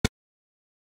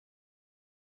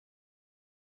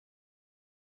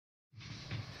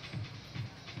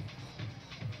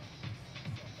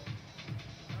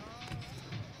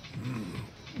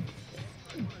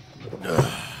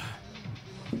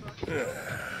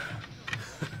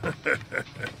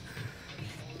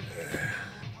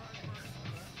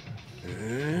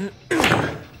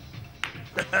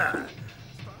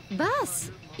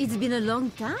Boss, it's been a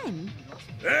long time.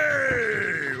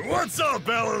 Hey! What's up,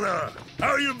 Eleanor?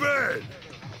 How you been?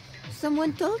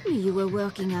 Someone told me you were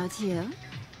working out here.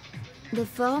 The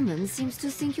foreman seems to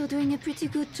think you're doing a pretty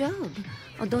good job.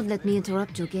 Oh, don't let me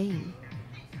interrupt your game.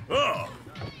 Oh!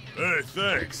 Hey,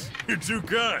 thanks. You're too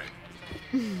kind.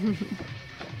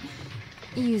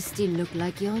 You still look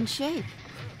like you're in shape.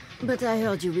 But I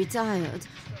heard you retired.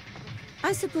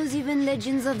 I suppose even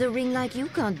legends of the ring like you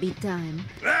can't beat time.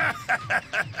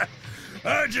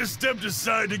 I just stepped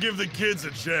aside to give the kids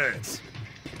a chance.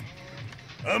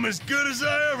 I'm as good as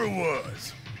I ever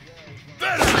was.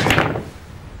 Better!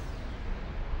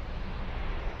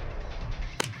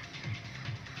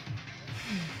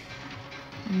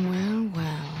 Well,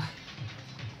 well.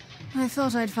 I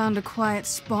thought I'd found a quiet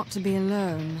spot to be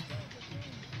alone.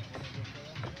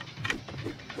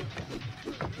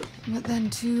 But then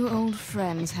two old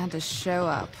friends had to show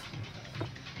up.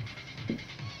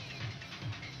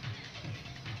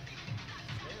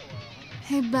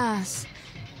 Hey, Bass,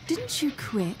 didn't you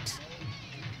quit?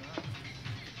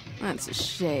 That's a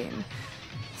shame.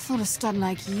 I thought a stud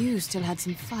like you still had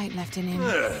some fight left in him.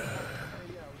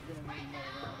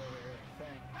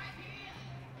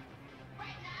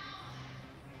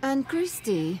 And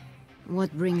Christy,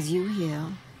 what brings you here?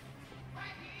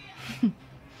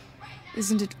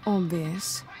 Isn't it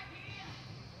obvious?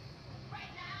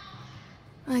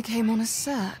 I came on a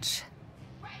search.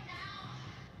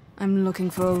 I'm looking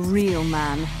for a real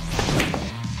man.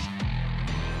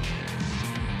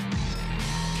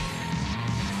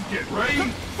 Get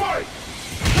ready, fight!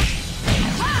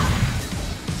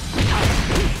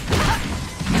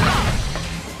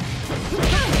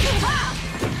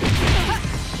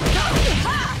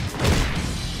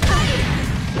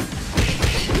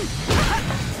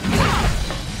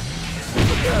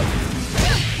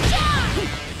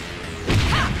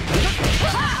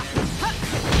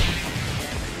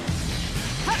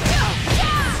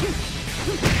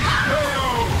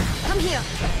 Come here.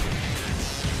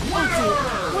 Oh dear,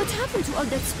 what happened to all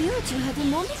that spirit you had a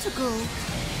moment ago?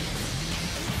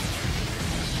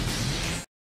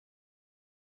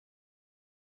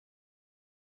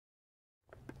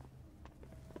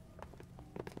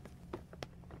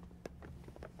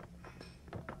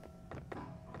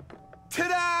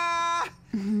 Ta-da!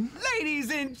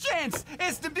 Ladies and gents,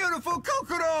 it's the beautiful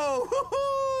Kokoro!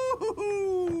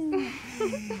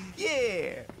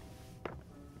 Yeah!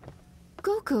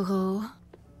 Kokoro.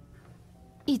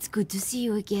 It's good to see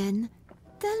you again.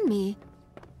 Tell me,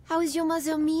 how is your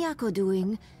mother Miyako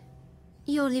doing?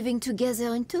 You're living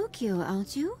together in Tokyo,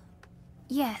 aren't you?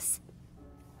 Yes.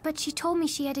 But she told me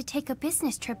she had to take a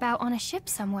business trip out on a ship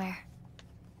somewhere.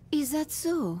 Is that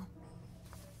so?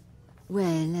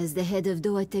 Well, as the head of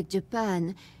Doatech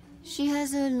Japan, she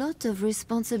has a lot of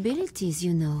responsibilities,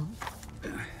 you know.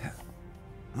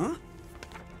 Huh?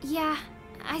 Yeah,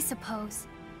 I suppose.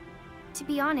 To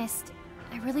be honest,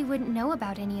 I really wouldn't know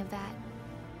about any of that.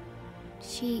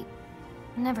 She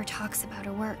never talks about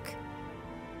her work.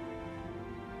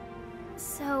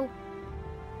 So,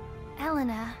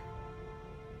 Elena,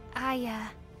 I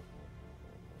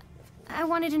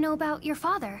wanted to know about your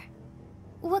father.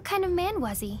 What kind of man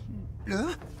was he?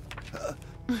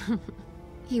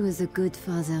 He was a good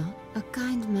father, a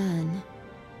kind man.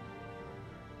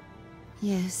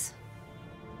 Yes.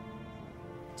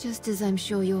 Just as I'm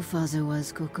sure your father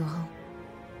was, Kokoro.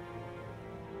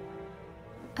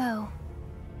 Oh.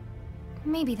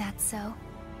 Maybe that's so.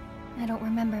 I don't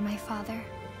remember my father.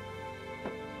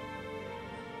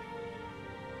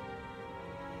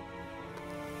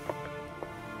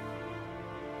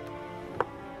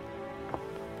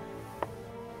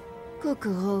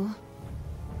 Kokoro,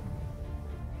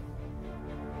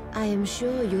 I am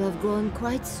sure you have grown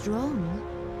quite strong.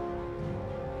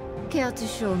 Care to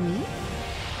show me?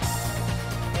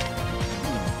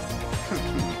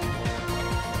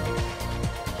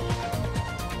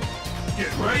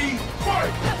 Get ready,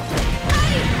 fight!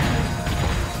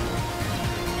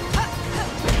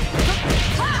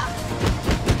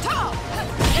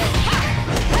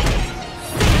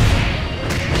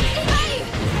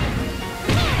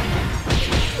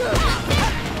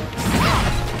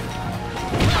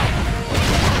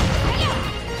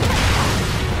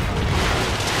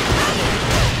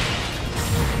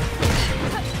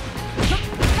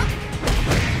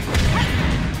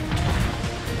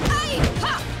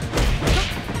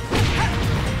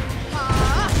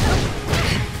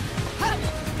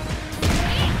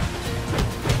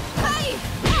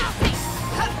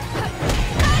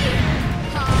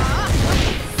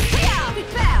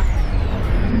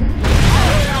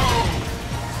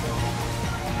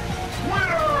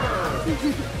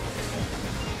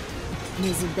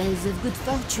 the bells of good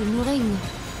fortune ring.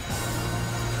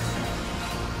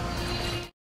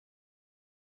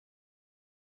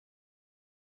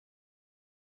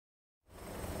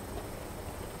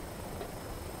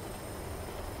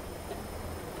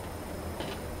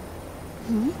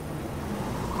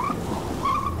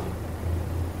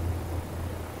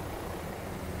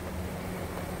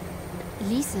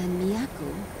 Lisa and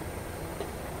Miyako.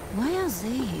 Why are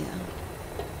they here?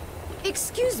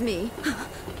 Excuse me.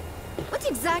 What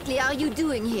exactly are you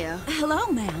doing here? Hello,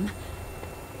 ma'am.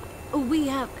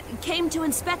 We, came to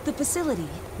inspect the facility.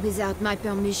 Without my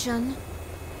permission?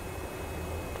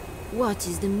 What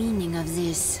is the meaning of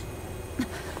this?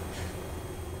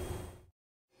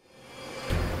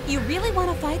 You really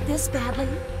want to fight this badly?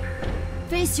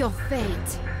 Face your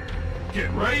fate.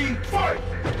 Get ready, fight!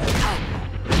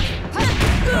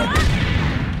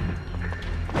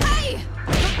 Hey!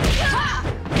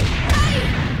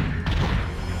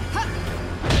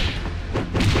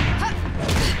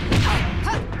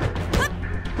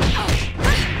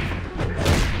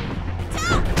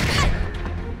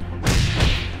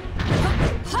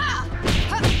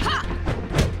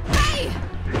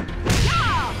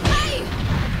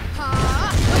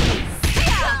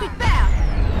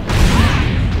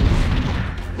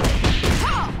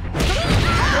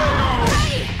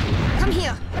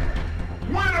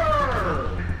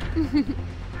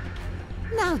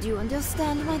 Now do you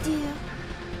understand, my dear?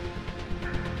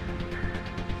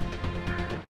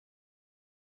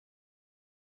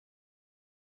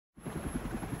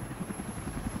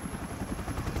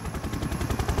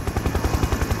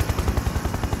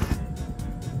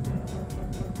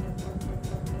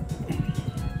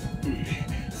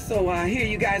 So I hear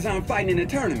you guys aren't fighting in a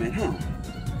tournament, huh?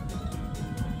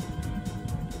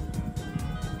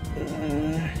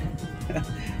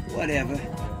 Whatever.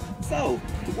 So,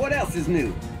 what else is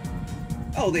new?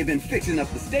 Oh, they've been fixing up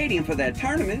the stadium for that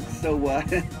tournament, so,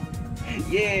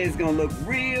 yeah, it's gonna look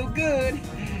real good.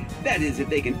 That is, if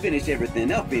they can finish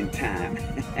everything up in time.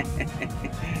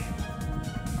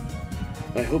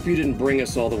 I hope you didn't bring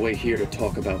us all the way here to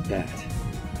talk about that.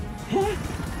 Huh?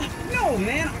 No,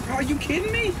 man, are you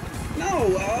kidding me?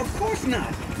 No, of course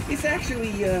not. It's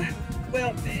actually,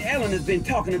 well, Ellen has been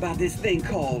talking about this thing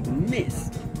called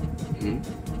Mist.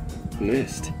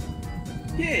 Mist?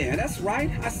 Yeah, that's right.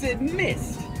 I said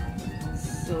Mist.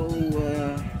 So,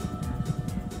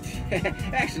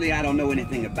 actually, I don't know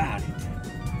anything about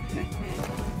it.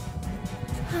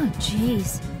 Oh,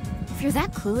 jeez. If you're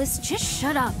that clueless, just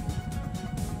shut up.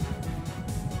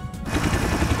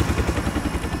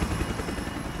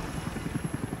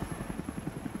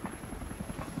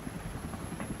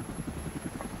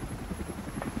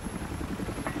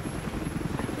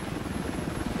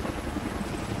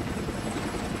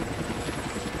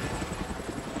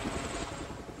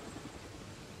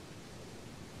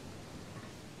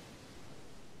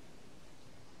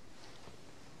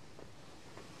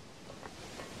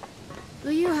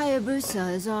 Ryu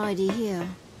Hayabusa is already here.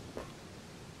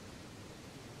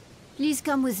 Please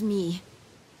come with me.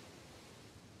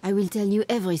 I will tell you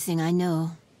everything I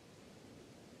know.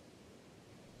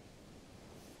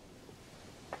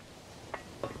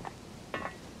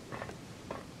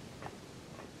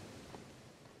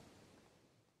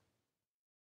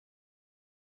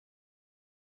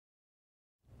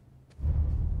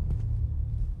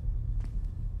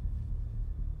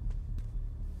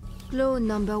 Clone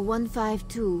number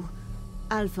 152,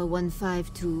 Alpha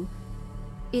 152.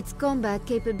 Its combat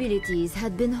capabilities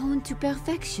had been honed to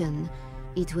perfection.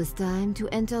 It was time to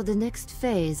enter the next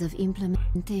phase of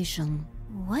implementation.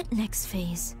 What next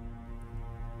phase?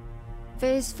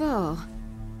 Phase 4.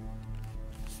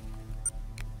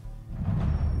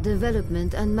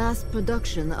 Development and mass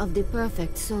production of the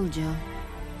perfect soldier.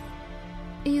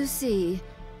 You see,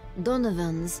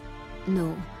 Donovan's...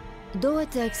 no.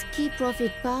 Doatech's key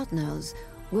profit partners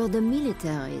were the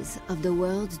militaries of the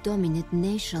world's dominant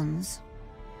nations.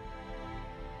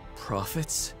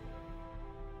 Profits?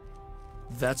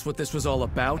 That's what this was all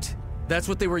about? That's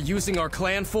what they were using our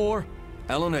clan for?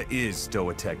 Elena is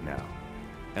Doatech now,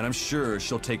 and I'm sure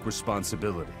she'll take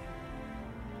responsibility.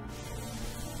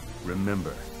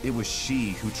 Remember, it was she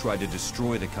who tried to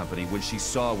destroy the company when she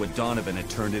saw what Donovan had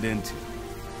turned it into.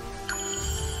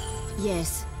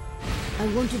 Yes. I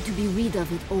wanted to be rid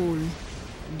of it all.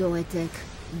 Doatech,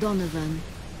 Donovan,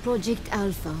 Project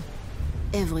Alpha,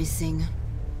 everything.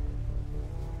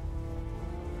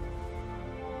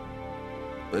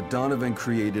 But Donovan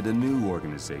created a new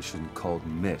organization called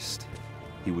Mist.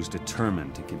 He was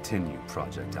determined to continue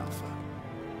Project Alpha.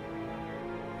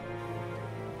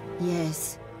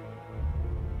 Yes.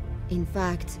 In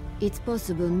fact, It's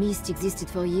possible Myst existed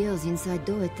for years inside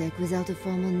Doetek without a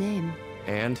formal name.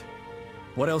 And?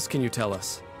 What else can you tell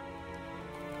us?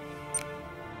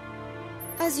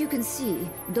 As you can see,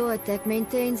 Doetek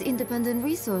maintains independent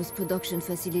resource production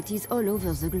facilities all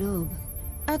over the globe.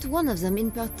 At one of them in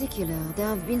particular, there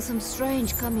have been some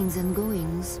strange comings and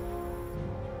goings.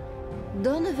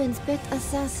 Donovan's pet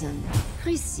assassin,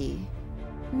 Chrissy,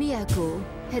 Miyako,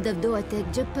 head of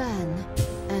Doetek Japan,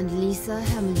 and Lisa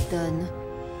Hamilton.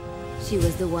 She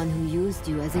was the one who used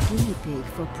you as a guinea pig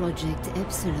for Project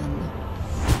Epsilon.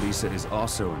 Lisa is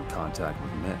also in contact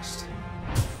with Myst.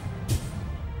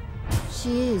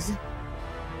 She is.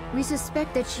 We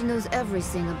suspect that she knows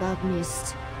everything about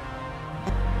Myst.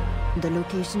 The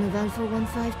location of Alpha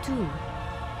 152.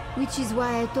 Which is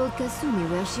why I told Kasumi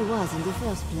where she was in the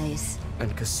first place.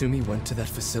 And Kasumi went to that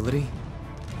facility?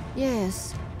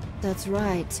 Yes, that's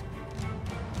right.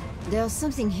 There's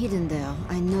something hidden there,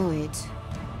 I know it.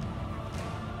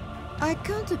 I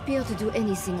can't appear to do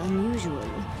anything unusual,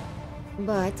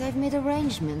 but I've made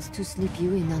arrangements to slip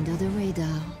you in under the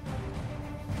radar.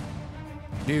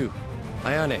 You,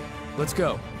 Ayane, let's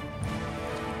go.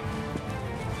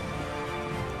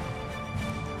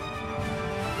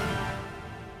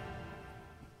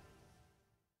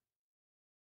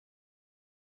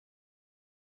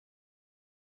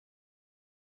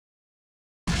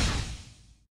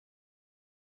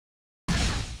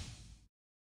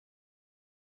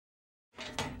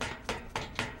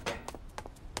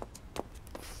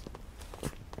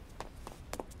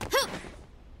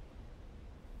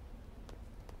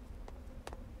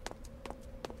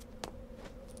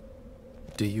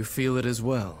 Do you feel it as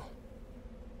well?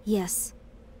 Yes.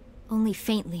 Only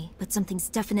faintly, but something's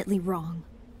definitely wrong.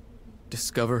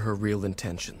 Discover her real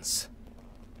intentions.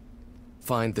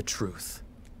 Find the truth.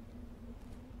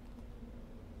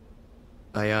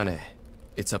 Ayane,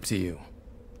 it's up to you.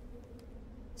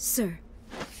 Sir.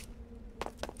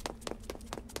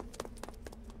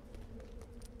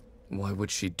 Why would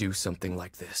she do something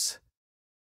like this?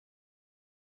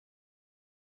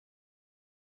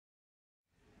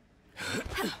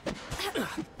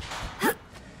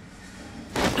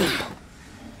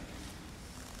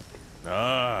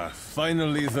 Ah,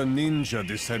 finally the ninja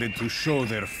decided to show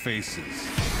their faces.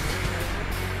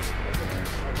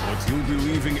 But you'll be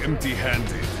leaving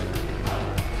empty-handed.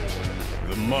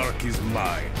 The mark is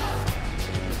mine.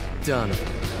 Done.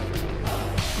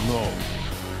 No.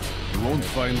 You won't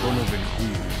find Donovan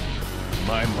here.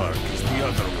 My mark is the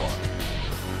other one.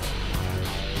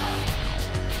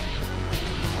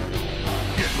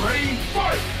 Get ready,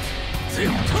 fight!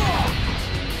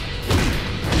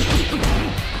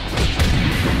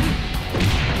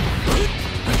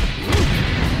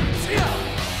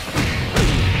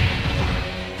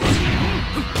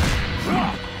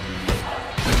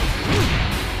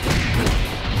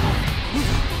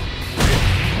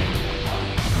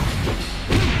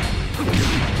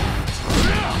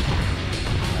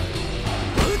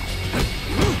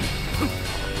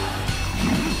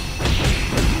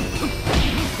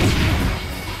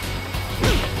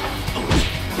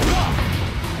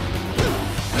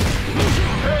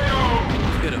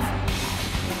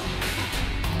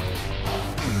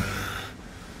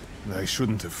 I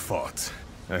shouldn't have fought.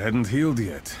 I hadn't healed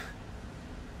yet.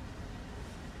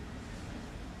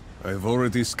 I've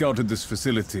already scouted this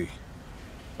facility.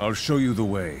 I'll show you the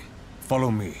way.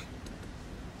 Follow me.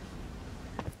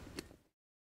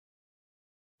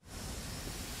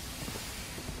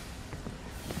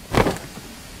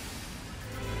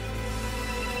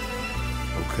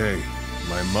 Okay,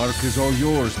 my mark is all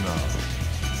yours now.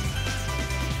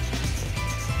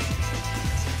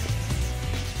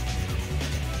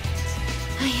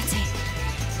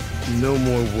 No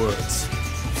more words.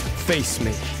 Face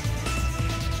me.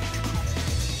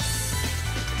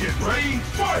 Get ready,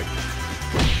 fight!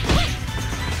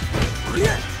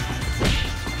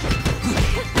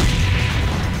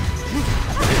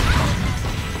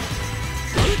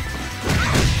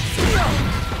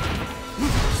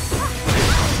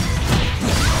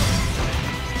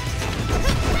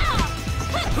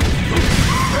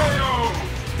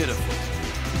 Pitiful.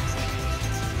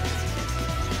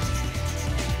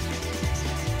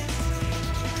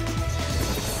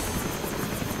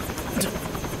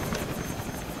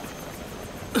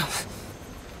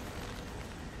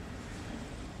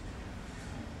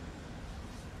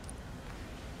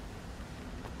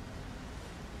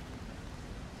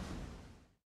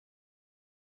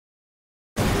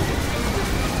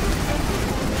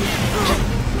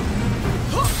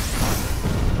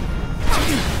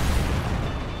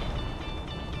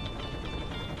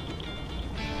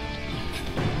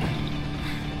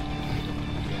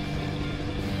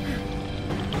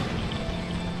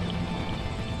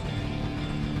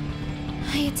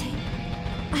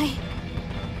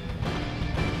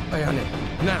 Ayane,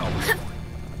 now!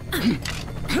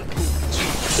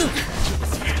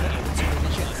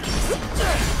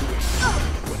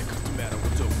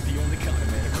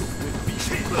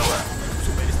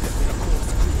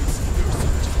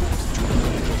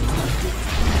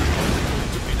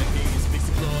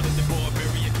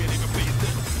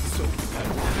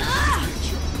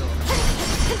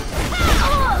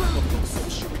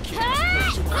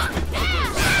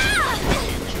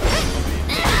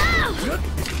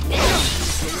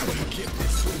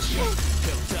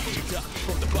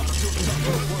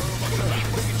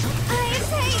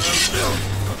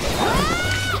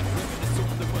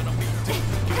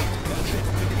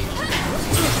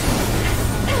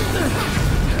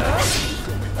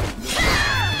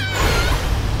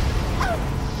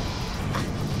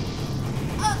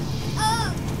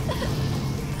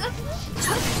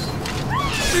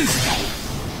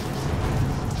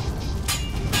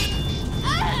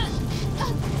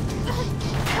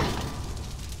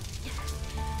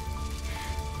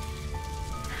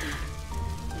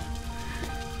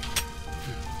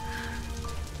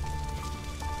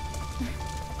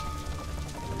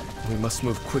 We must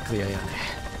move quickly,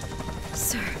 Ayane.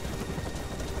 Sir.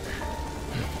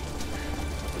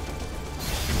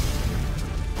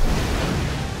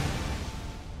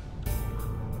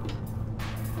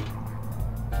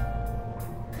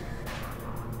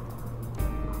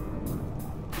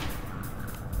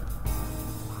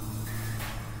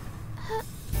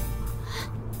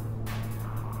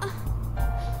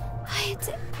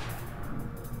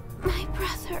 My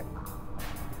brother.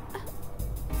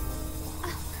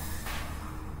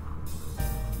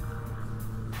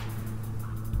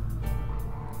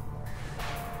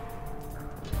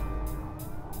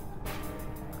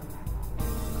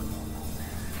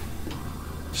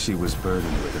 She was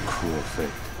burdened with a cruel fate,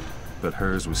 but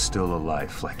hers was still a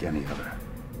life like any other.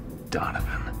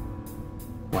 Donovan,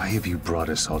 why have you brought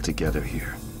us all together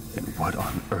here? And what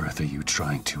on earth are you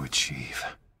trying to achieve?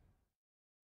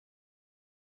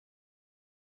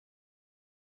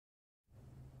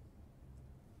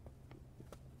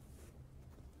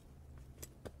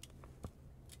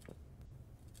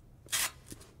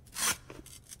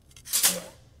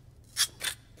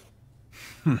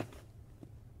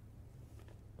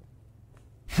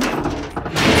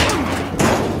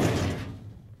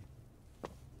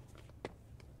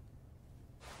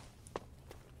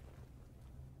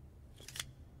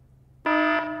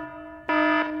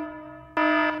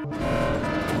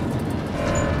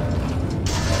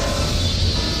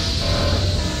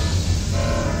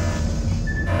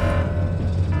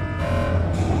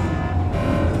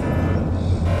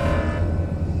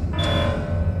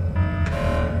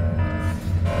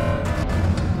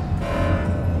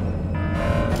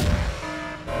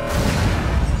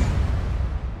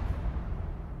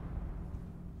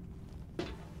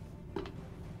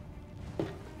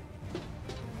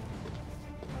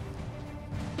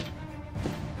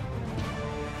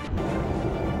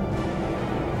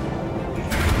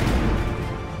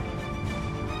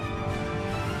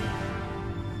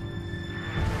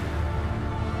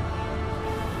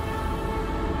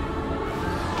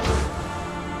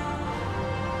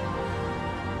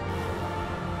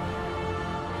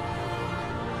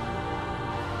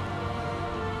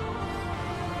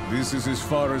 This is as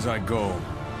far as I go.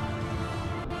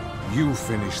 You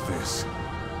finish this.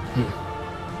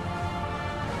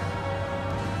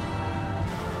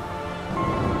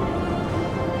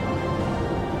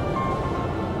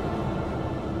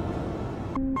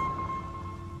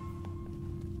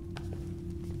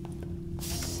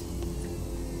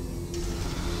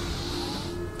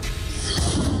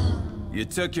 You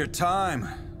took your time.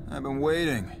 I've been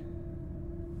waiting.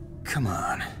 Come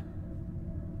on.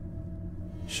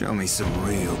 Show me some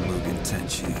real Mugen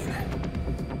Tenshin.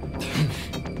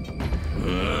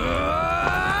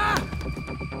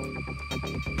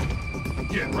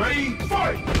 Get ready,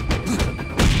 fight!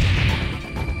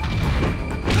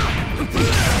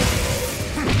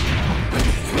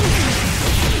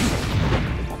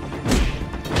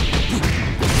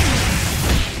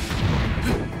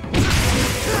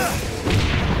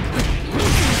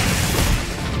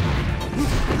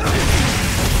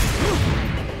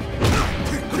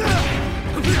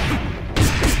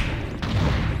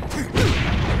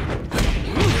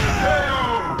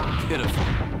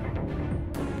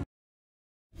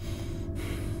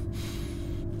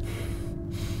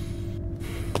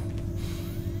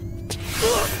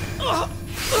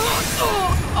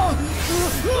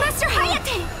 Master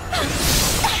Hayate!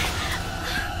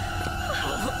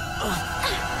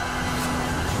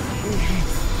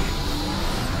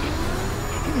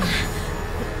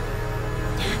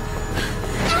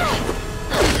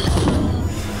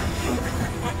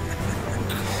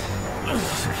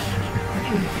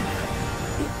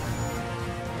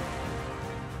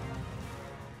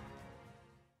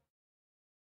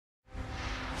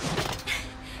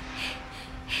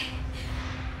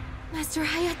 Master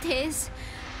Hayate's...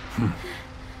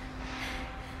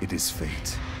 It is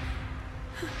fate.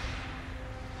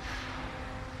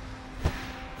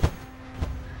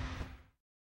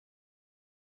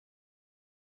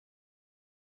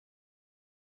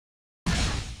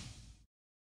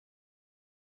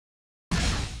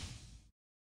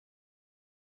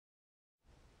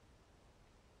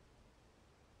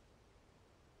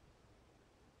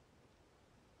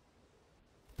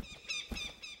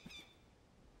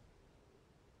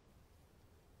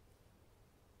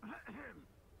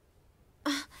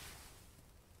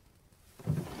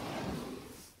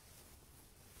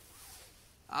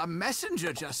 A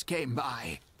messenger just came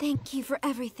by. Thank you for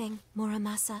everything,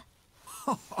 Muramasa.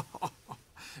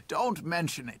 Don't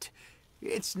mention it.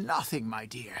 It's nothing, my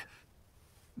dear.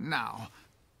 Now,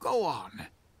 go on.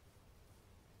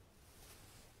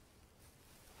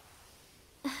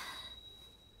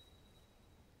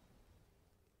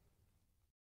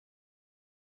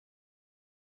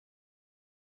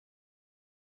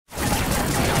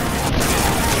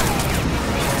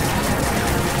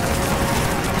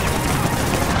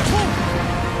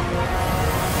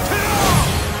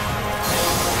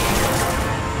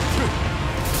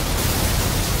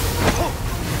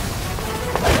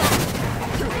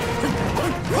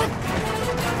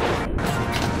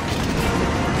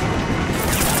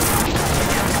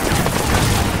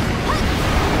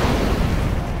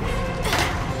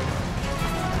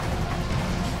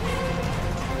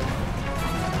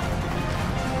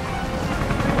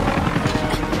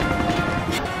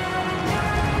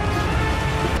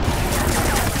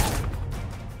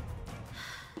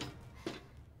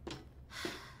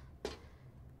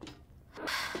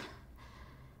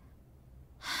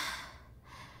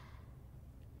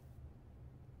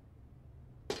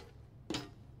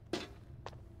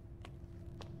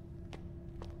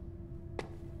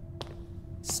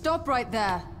 Stop right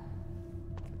there.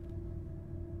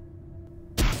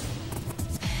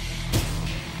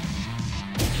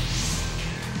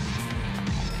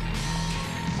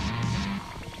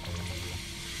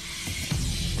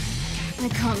 I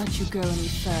can't let you go any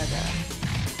further.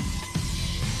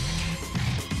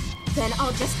 Then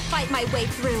I'll just fight my way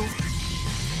through.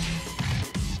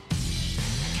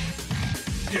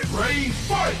 Get ready,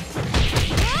 fight!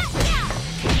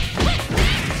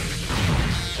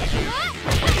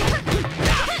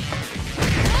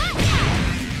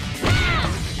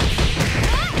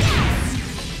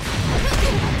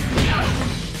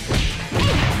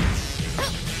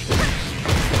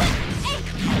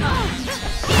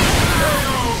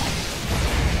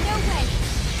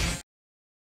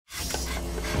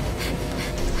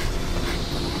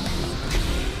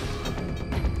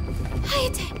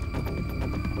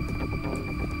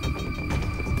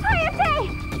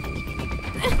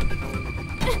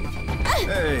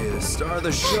 Hey, the star of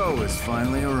the show has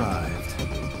finally arrived.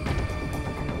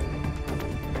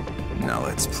 Now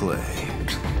let's play.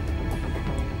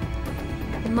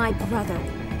 My brother.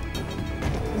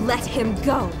 Let him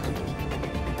go.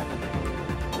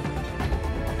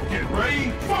 Get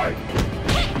ready, fight!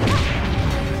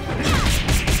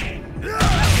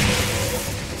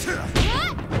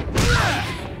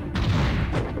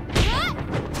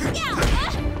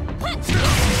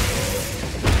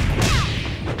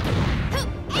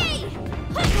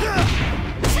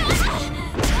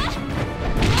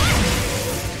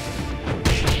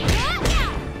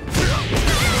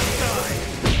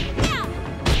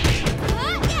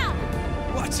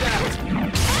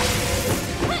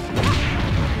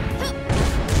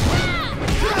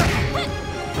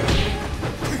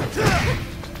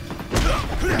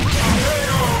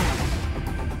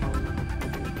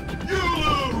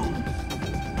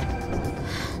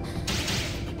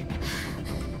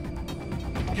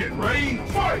 Get ready,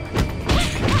 fight!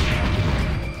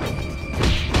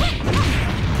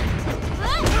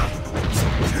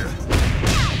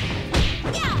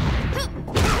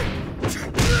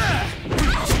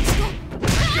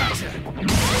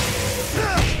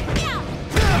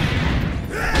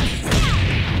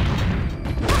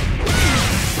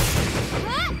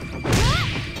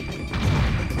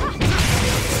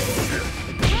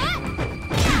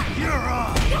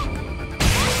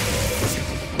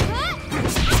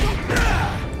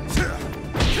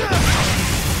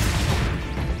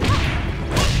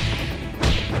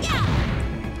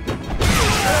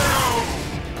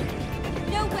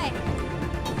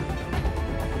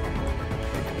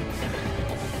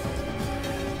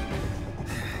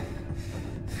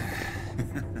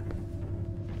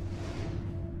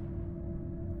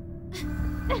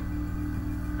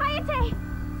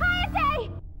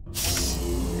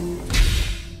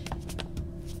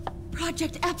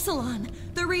 Project Epsilon!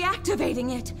 They're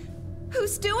reactivating it!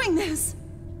 Who's doing this?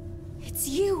 It's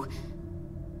you.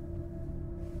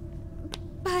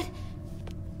 But...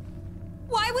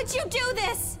 why would you do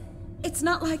this? It's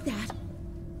not like that.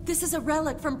 This is a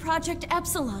relic from Project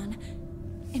Epsilon.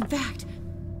 In fact,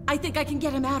 I think I can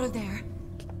get him out of there.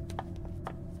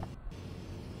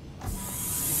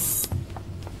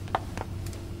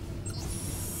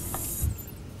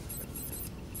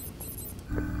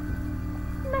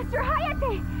 Master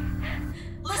Hayate!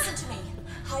 Listen to me.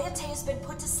 Hayate has been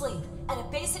put to sleep at a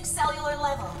basic cellular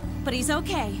level. But he's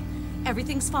okay.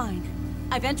 Everything's fine.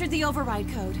 I've entered the override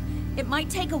code. It might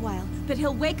take a while, but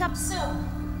he'll wake up soon.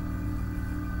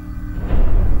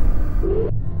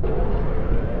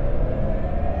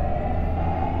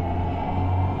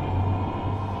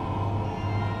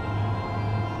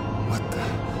 What the?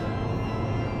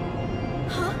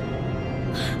 Huh?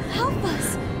 Help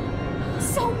us!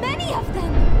 So many of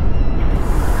them!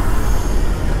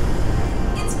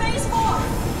 It's phase 4!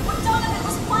 What Donovan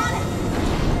was planning!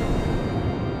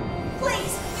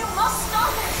 Please, you must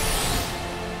stop it!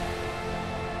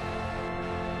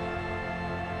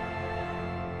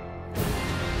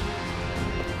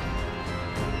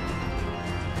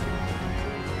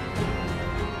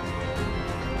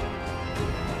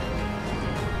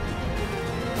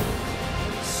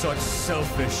 Such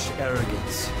selfish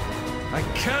arrogance. I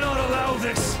cannot allow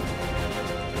this!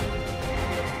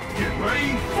 Get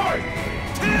ready, fight!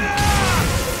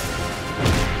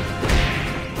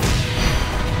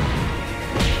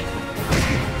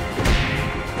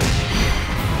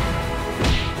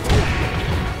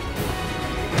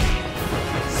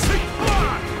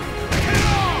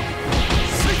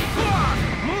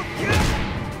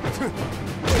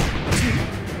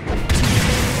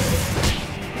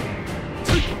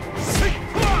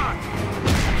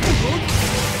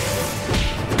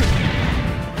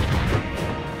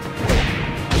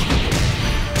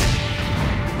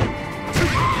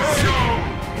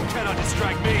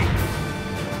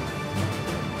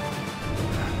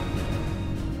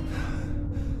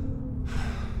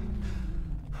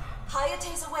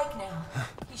 Hayate's awake now.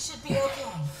 He should be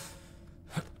okay.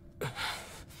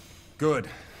 Good.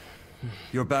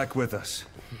 You're back with us.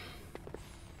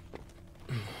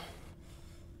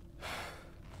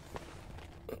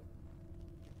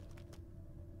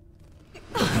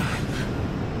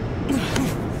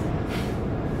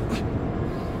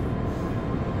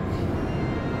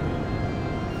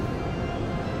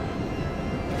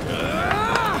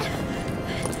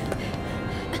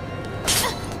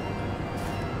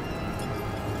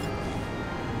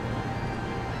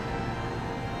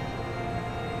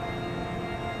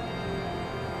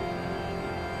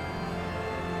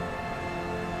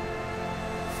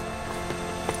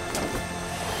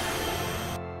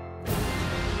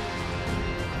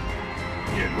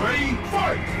 Ready,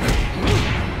 fight!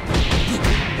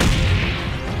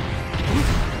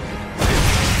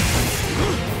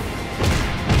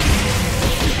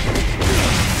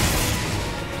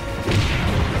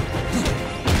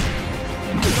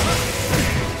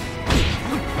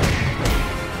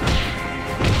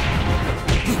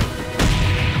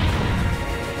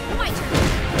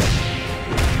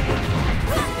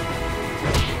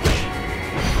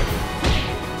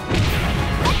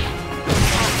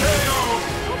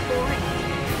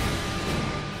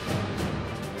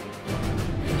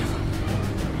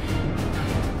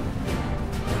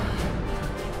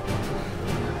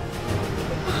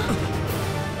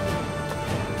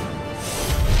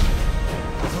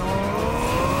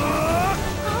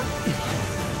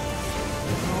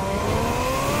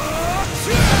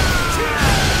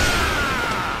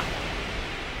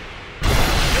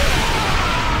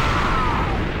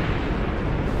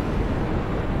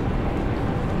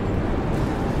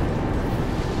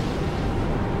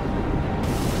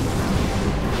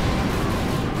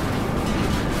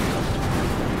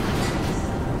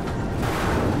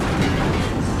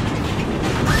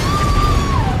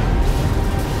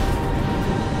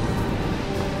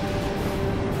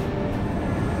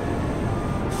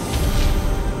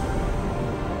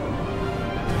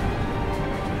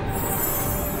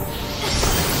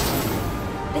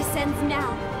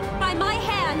 Now, by my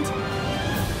hand!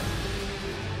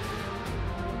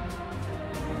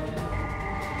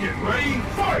 Get ready,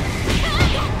 fight!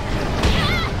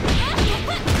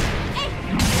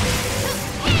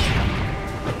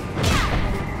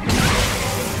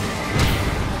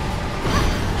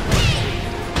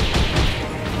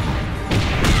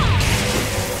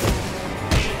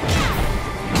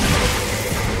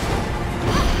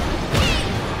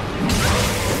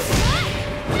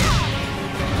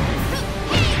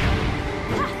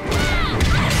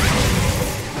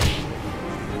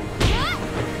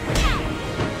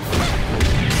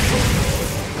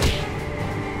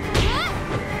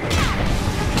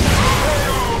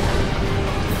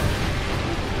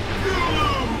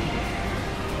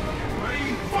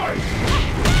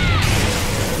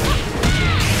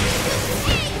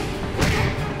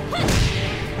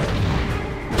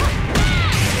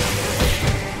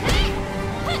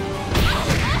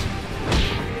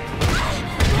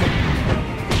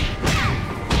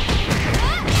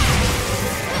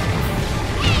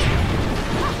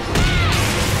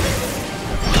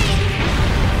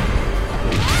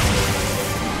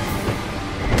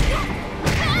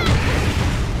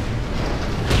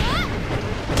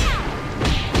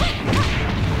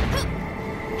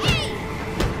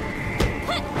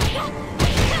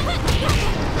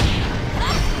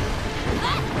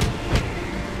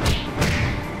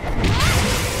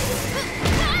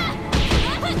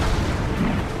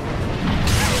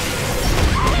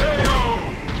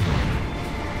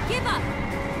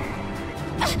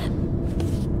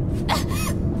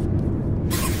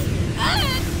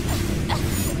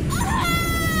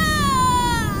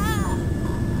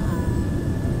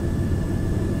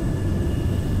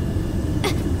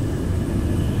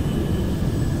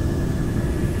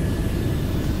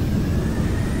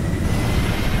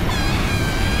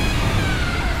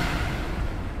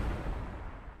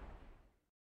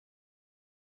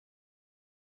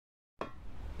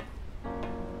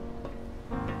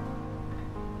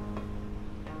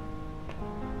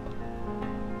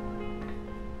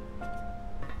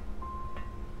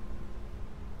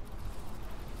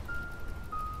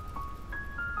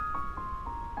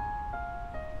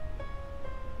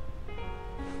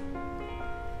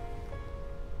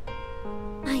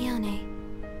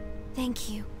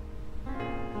 Thank you.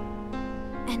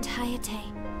 And Hayate.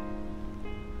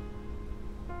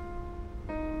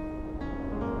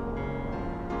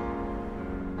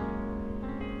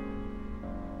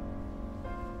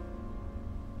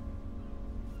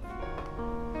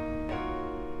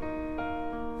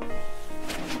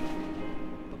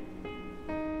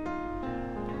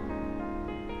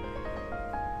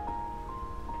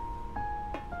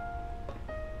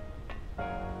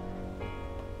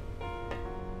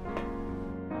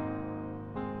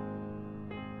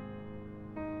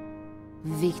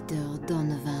 Victor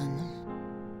Donovan.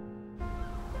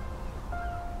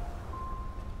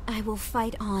 I will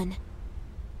fight on.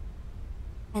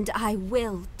 And I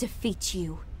will defeat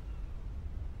you.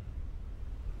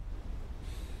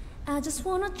 I just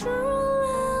want a true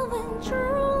love and you.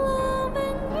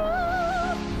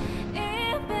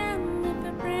 Even if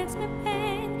it brings me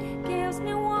pain, gives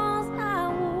me walls I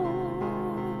wound.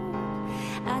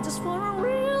 I just want a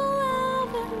real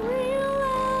love and you.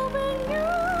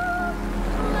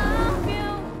 Love you,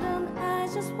 then I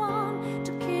just want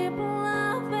to keep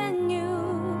loving you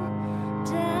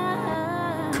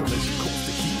down. Collision caused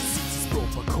the heat, seasons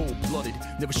brought by cold-blooded.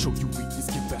 Never show you weakness,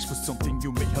 get bashed for something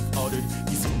you may have uttered.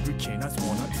 These hungry canines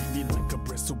wanna eat me like a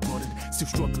breast so buttered. Still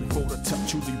struggling for the top,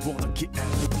 truly wanna get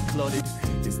out of the cluttered.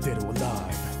 Is dead or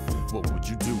alive? What would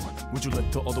you do? Would you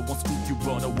let the other one screw you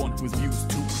on, a one who's used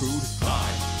too crude? I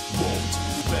won't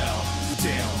bow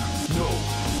down, no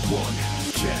one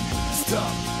can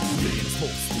stop me. It's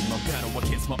mostly my battle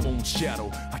against my own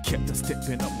shadow. I kept on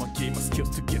stepping up my game, my skills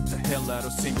to get the hell out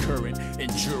of same current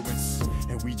endurance.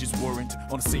 And we just weren't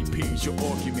on the same page, your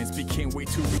arguments became way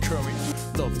too recurrent.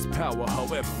 Love is power,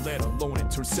 however, let alone it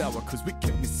turns sour. Cause we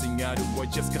kept missing out and I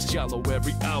just got shallow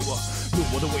every hour. No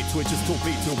other way to it, just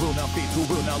obey to will not fade to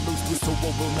will not lose to so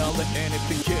I will not let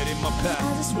anything get in my path.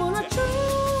 I just wanna true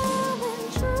love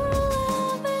and you.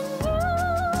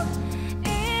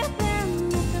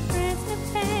 Even if it brings me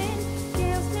pain,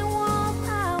 gives me warmth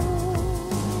I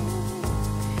wound.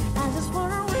 I just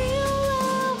want a real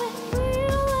love and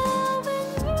you.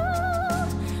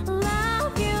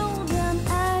 Love you, then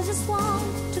I just want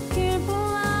to keep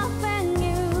loving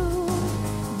you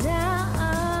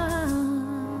down.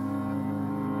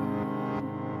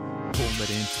 Won't let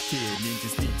it interfere,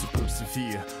 ninjas need to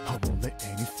persevere. I won't let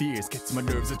any fears get to my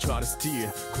nerves and try to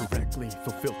steer correctly,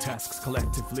 fulfill tasks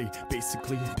collectively.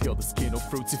 Basically, peel the skin off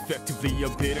fruits effectively, a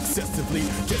bit excessively.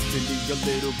 Destiny a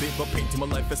little bit, but painting my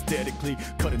life aesthetically.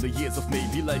 Cutting the years of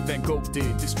maybe like Van Gogh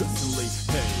did, distressingly.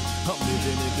 Hey, I'm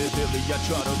living it vividly, I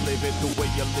try to live it the way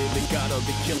I live it. Gotta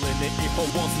be killing it, if I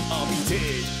wasn't, I'll be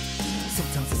dead.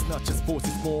 Sometimes it's not just force,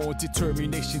 it's more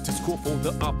determination to score for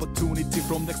the opportunity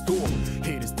from next door.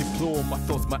 Haters deplore my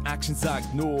thoughts, my actions I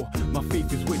ignore. My faith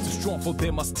is way too strong for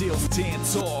them, I still stand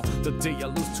tall. The day I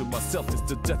lose to myself is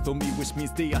the death of me, which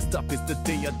means the day I stop is the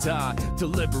day I die.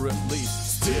 Deliberately,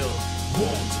 still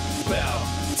won't bow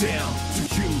down to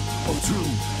you or to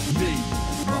me,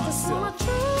 I just want myself.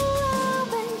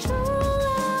 a true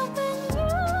love and you.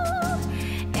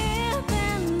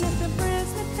 Even if it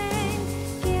brings me pain,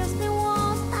 gives me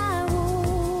warmth I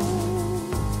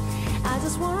wound. I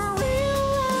just want a real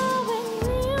love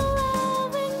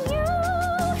and you.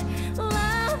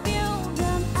 Love you,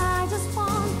 then I just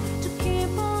want to keep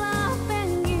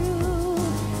loving you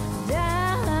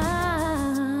down.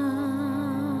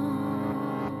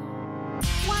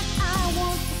 What I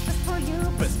want is best for you,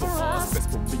 Best for us, best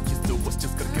for me, you know what's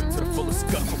just gonna get to the fullest.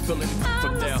 Got fulfilling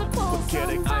for now.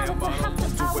 Forgetting I am out of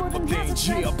love to it, but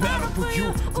danger. I battle for you,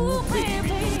 ooh baby.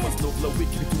 There's no blow, we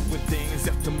can do with things.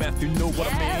 Aftermath, you know what I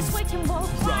mean. Yes, we can both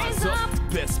Rise up,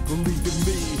 best believe in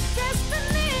me.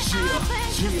 Destiny,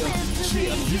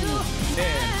 Cheer, you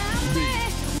and me.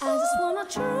 I just want a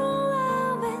true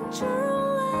love and you.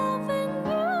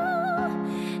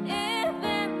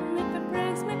 Even if it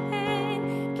brings me pain,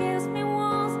 gives me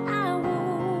walls I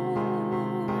wound.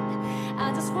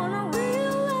 I just want a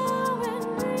real love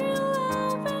and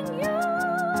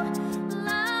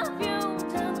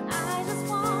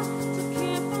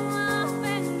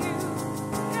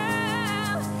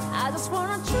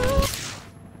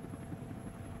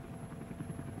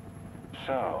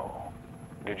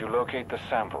Did you locate the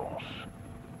samples?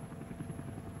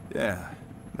 Yeah,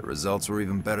 the results were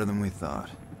even better than we thought.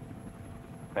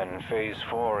 Then Phase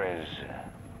 4 is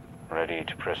ready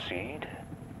to proceed?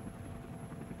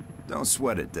 Don't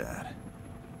sweat it, Dad.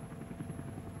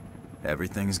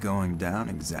 Everything's going down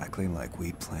exactly like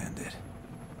we planned it.